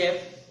we have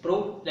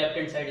proved left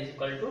hand side is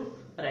equal to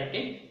right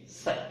hand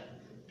side.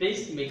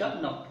 Please make a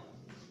note.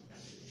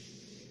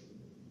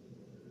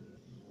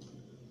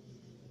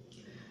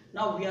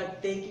 Now we are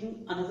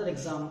taking another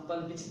example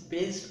which is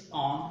based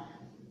on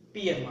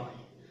PMI.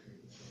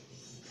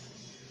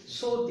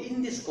 So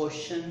in this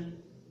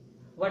question,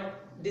 what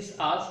this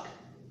asks,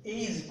 A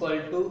is equal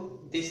to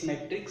this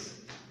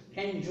matrix,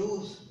 and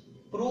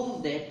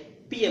prove that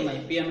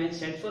PMI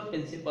stands for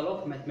principle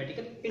of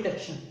mathematical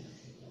induction,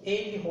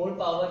 A the whole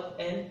power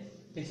n,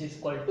 which is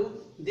equal to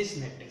this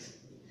matrix.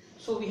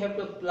 So we have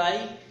to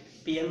apply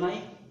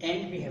PMI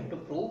and we have to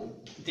prove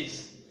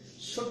this.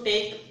 So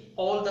take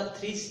all the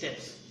 3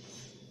 steps.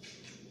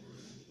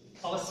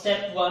 Our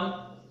step 1,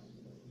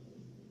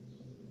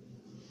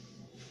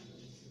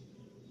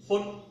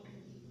 put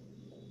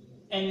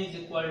n is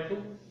equal to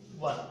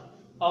 1.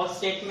 Our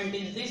statement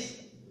is this: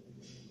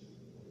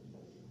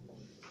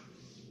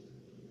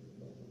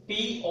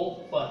 P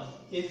of 1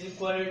 is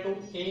equal to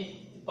a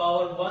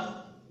power 1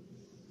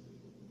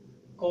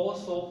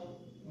 cos of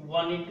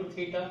 1 into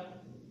theta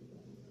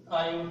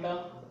iota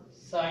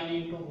sine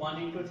into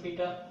 1 into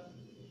theta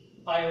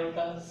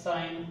iota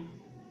sine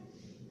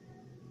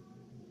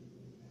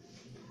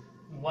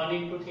 1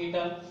 into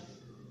theta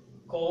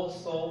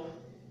cos of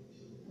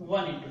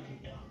 1 into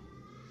theta,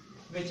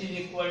 which is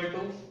equal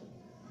to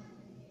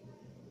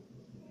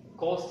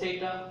cos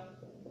theta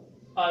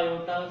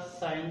iota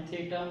sine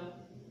theta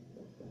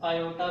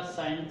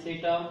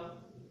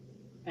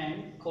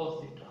and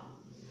cos theta,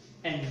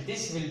 and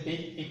this will be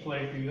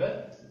equal to your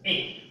A.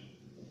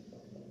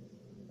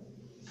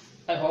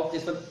 I hope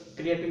this was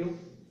clear to you.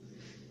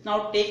 Now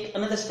take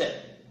another step.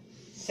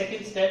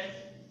 Second step,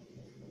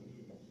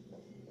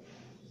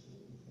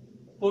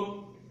 put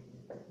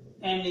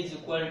n is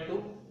equal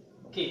to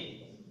k.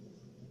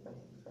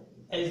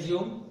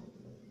 Assume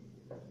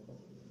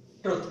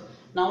truth.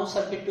 Now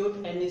substitute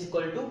n is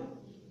equal to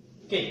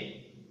k.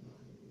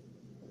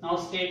 Now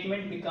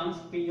statement becomes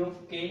P of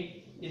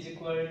k is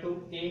equal to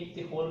a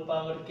the whole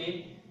power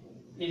k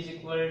is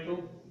equal to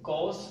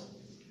cos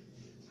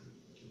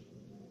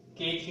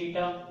k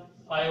theta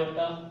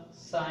iota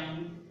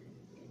sine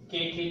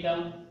k theta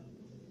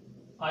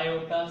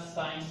iota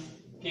sine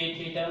k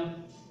theta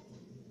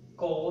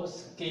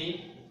cos k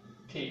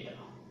theta.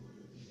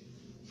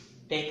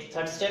 Take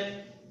third step.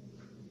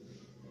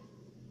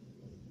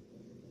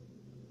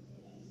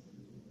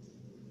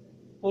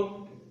 Put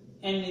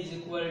n is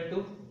equal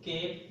to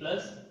k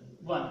plus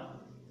 1.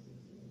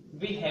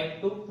 We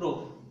have to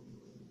prove.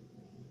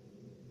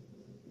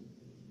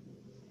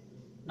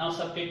 Now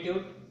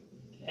substitute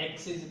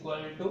x is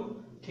equal to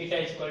theta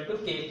is equal to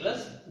k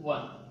plus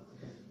 1.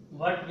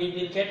 What we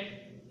will get?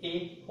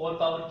 A whole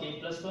power k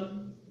plus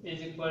 1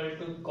 is equal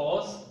to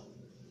cos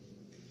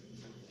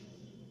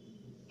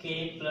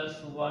k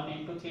plus 1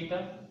 into theta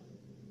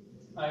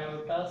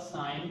iota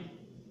sine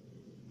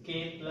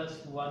k plus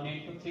 1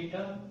 into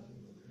theta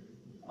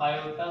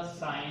iota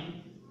sine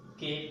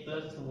k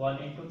plus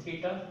 1 into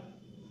theta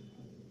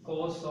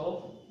cos of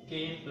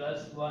k plus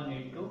 1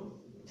 into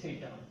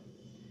theta.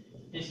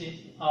 This is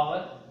our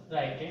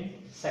right hand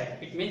side.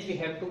 It means we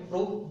have to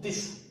prove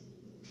this.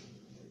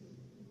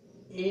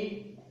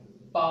 A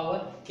power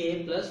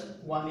k plus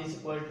 1 is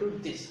equal to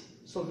this.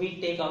 So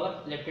we take our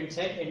left hand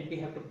side and we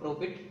have to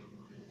prove it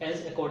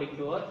as according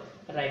to our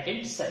right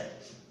hand side.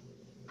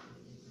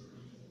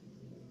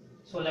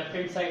 So left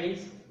hand side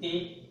is a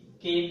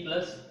k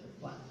plus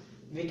 1.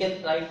 We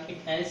can write it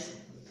as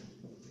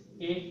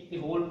a the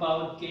whole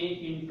power k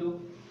into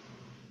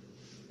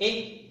a.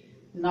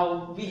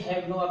 Now we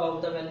have know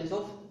about the values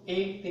of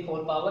a the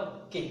whole power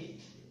k,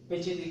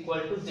 which is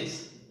equal to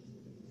this.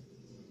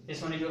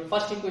 This one is your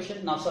first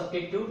equation. Now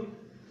substitute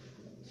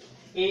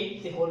a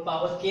the whole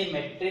power k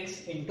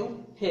matrix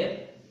into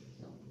here.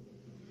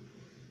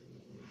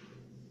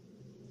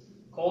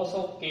 Cos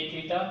of k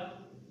theta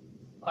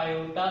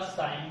iota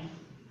sine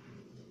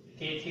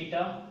k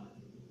theta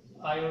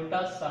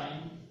iota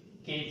sine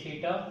k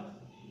theta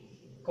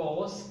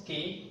cos k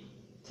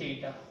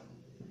theta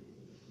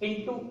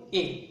into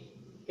a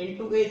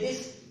this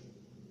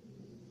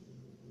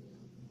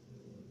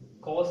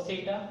cos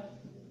theta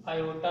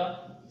iota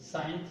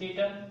sine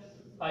theta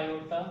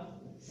iota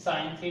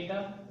sine theta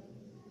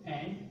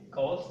and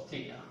cos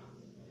theta.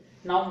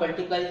 Now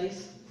multiply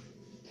this.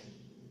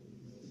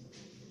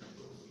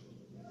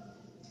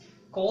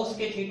 cos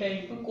k theta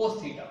into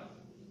cos theta,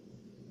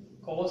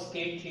 cos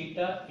k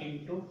theta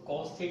into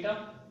cos theta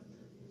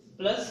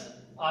plus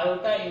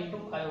iota into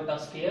iota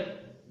square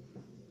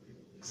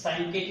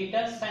sin k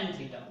theta sin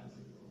theta,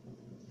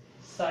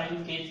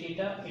 sin k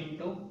theta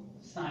into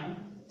sin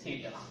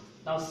theta.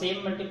 Now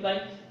same multiply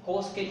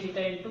cos k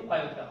theta into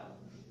iota,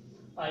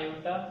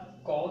 iota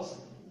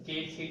cos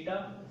k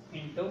theta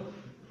into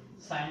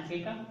sin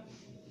theta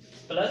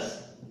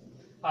plus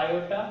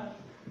iota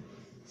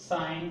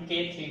sin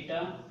k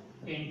theta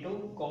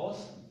into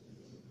cos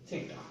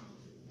theta.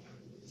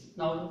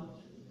 Now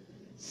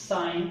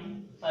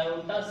sin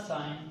iota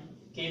sin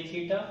k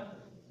theta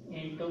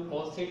into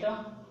cos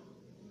theta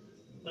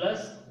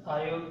plus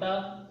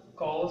iota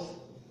cos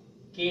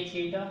k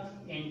theta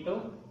into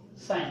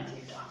sin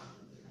theta.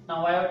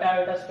 Now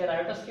iota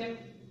square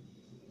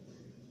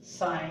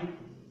sin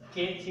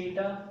k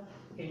theta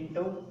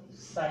into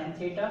sin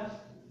theta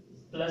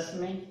plus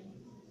में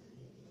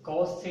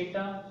cos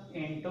theta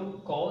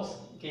into cos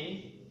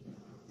k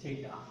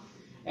theta,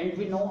 and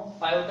we know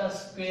iota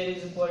square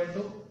is equal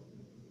to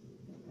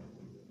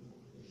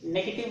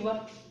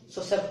 -1,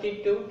 so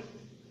substitute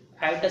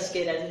iota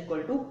square is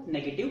equal to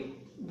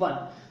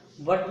 -1.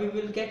 What we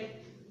will get?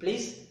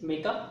 Please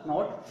make a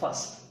note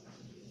first.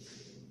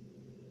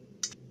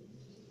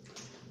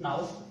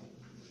 Now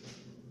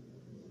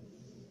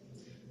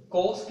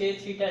cos k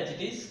theta as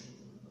it is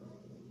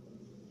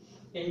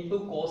into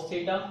cos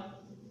theta,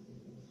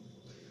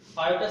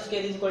 iota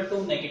square is equal to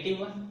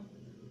 -1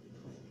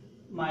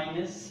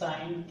 minus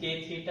sin k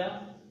theta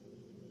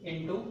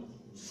into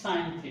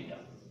sin theta.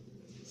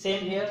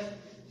 Same here,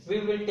 we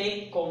will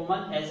take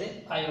common as a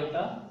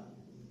iota,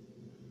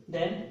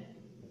 then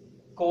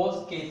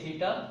cos k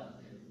theta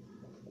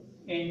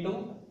into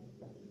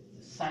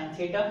sin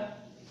theta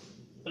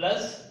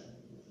plus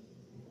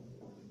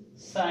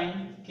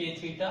sin k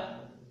theta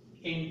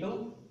into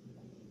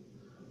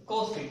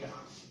cos theta.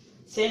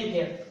 Same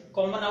here,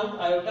 common out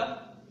iota,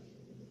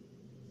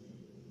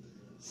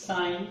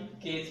 sin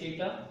k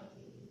theta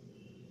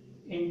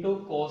into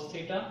cos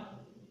theta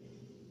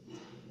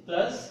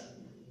plus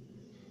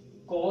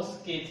cos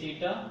k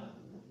theta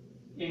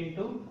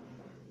into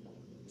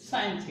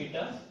sin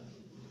theta.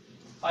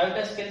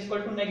 Iota square is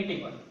equal to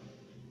 -1,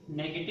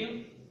 negative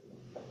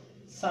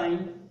sin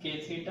k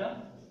theta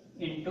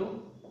into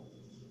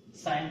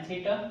sin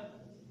theta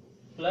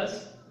plus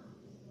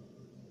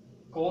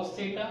cos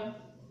theta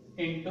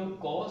into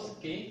cos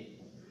k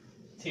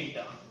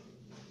theta.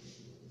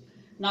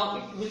 Now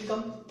it will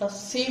come the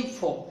same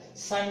form,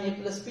 sin a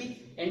plus b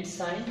and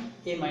sin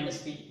a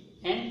minus b,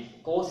 and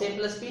cos a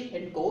plus b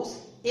and cos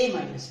a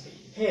minus b.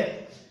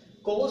 Here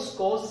cos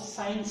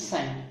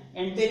sin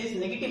and there is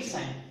negative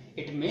sign,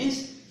 it means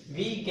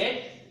we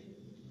get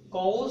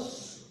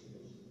cos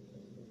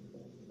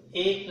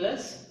a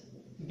plus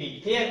b.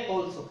 Here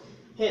also,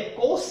 here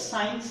cos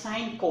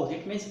sin cos,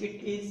 it means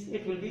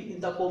it will be in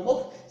the form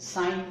of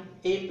sin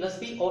a plus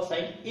b or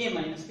sin a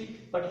minus b,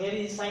 but here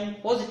is sign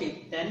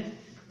positive, then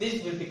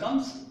this will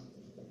becomes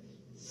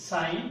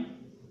sin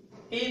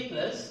a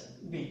plus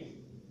b.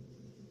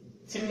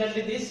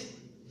 Similarly this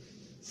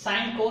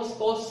sin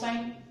cos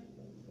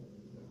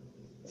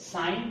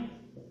sin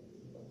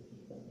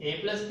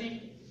a plus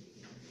b,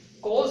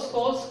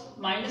 cos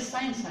minus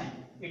sin,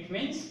 it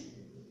means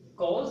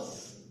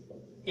cos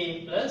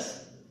a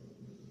plus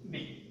b.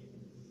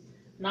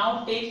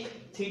 Now take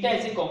theta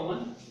as a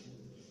common,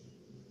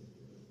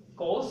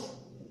 cos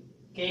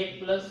k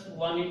plus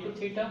 1 into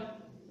theta,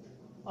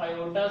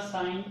 iota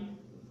sin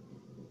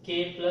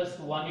k plus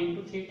 1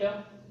 into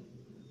theta,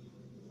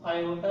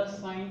 iota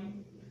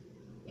sin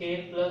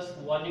k plus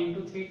 1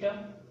 into theta,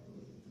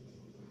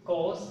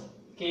 cos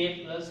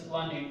k plus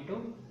 1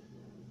 into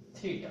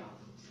theta.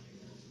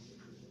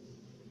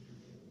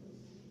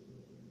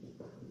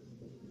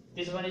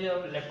 This one is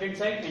your left hand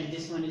side and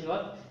this one is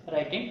your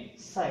right hand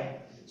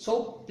side.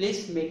 So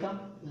please make a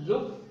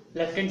look,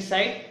 left hand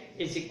side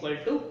is equal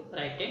to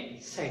right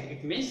hand side,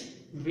 it means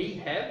we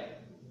have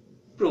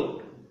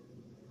proved.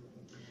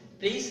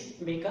 Please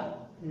make a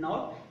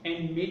note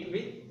and meet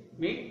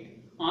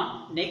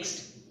on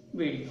next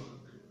video.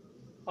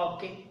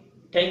 Okay,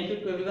 thank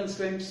you to everyone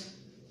students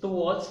to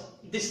watch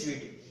this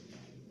video.